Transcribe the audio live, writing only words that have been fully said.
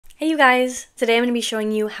Hey you guys! Today I'm going to be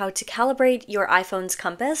showing you how to calibrate your iPhone's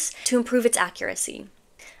compass to improve its accuracy.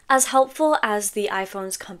 As helpful as the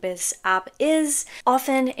iPhone's compass app is,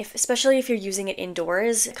 often, especially if you're using it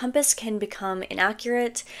indoors, the compass can become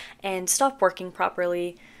inaccurate and stop working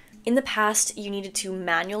properly. In the past, you needed to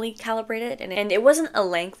manually calibrate it, and it wasn't a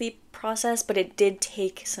lengthy process, but it did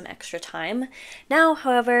take some extra time. Now,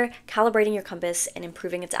 however, calibrating your compass and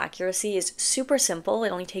improving its accuracy is super simple.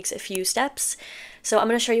 It only takes a few steps. So I'm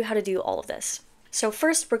going to show you how to do all of this. So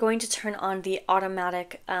first, we're going to turn on the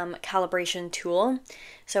automatic calibration tool.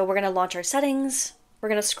 So we're going to launch our settings. We're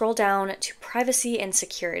going to scroll down to privacy and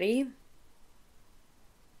security.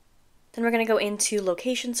 Then we're going to go into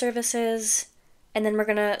location services. And then we're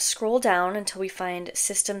going to scroll down until we find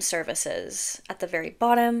system services at the very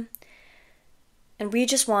bottom. And we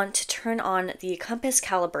just want to turn on the compass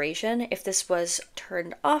calibration. If this was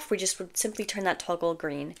turned off, we just would simply turn that toggle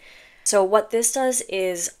green. So what this does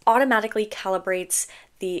is automatically calibrates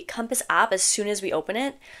the compass app as soon as we open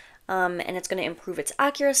it. And it's going to improve its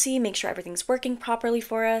accuracy, make sure everything's working properly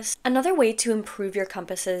for us. Another way to improve your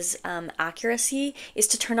compass's accuracy is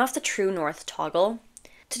to turn off the true north toggle.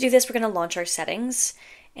 To do this, we're going to launch our settings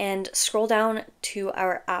and scroll down to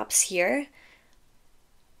our apps here.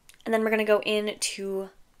 And then we're going to go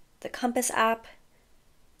into the compass app.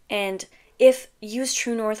 And if use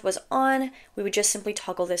true north was on, we would just simply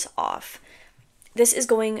toggle this off. This is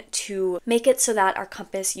going to make it so that our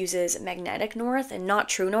compass uses magnetic north and not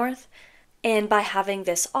true north. And by having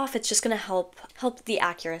this off, it's just going to help the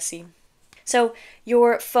accuracy. So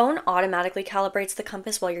your phone automatically calibrates the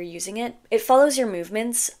compass while you're using it. It follows your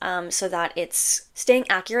movements so that it's staying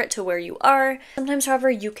accurate to where you are. Sometimes, however,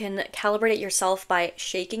 you can calibrate it yourself by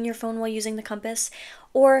shaking your phone while using the compass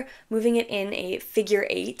or moving it in a figure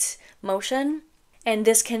 8 motion, and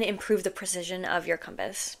this can improve the precision of your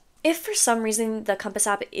compass. If for some reason the compass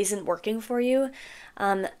app isn't working for you,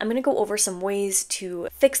 I'm going to go over some ways to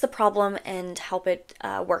fix the problem and help it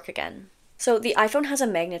work again. So the iPhone has a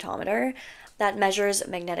magnetometer that measures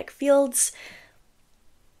magnetic fields,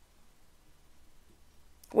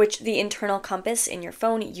 which the internal compass in your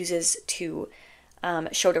phone uses to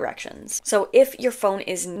show directions. So if your phone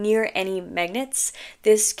is near any magnets,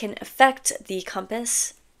 this can affect the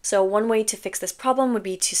compass. So one way to fix this problem would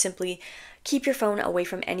be to simply keep your phone away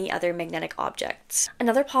from any other magnetic objects.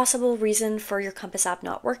 Another possible reason for your compass app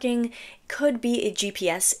not working could be a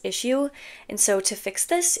GPS issue. And so to fix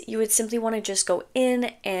this, you would simply want to just go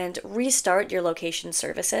in and restart your location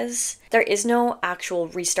services. There is no actual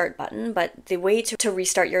restart button, but the way to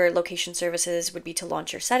restart your location services would be to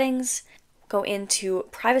launch your settings, go into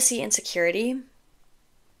privacy and security,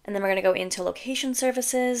 and then we're going to go into location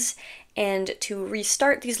services. And to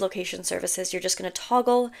restart these location services, you're just going to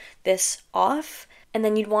toggle this off, and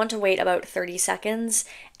then you'd want to wait about 30 seconds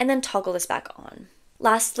and then toggle this back on.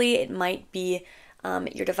 Lastly, it might be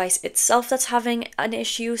your device itself that's having an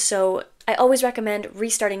issue, so I always recommend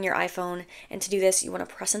restarting your iPhone, and to do this, you want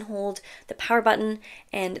to press and hold the power button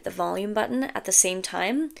and the volume button at the same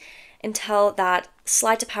time until that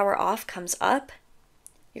slide to power off comes up.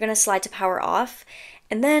 You're going to slide to power off,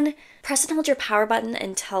 and then press and hold your power button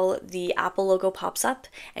until the Apple logo pops up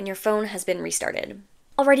and your phone has been restarted.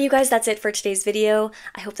 Alrighty, you guys, that's it for today's video.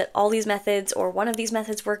 I hope that all these methods or one of these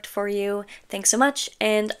methods worked for you. Thanks so much,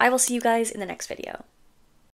 and I will see you guys in the next video.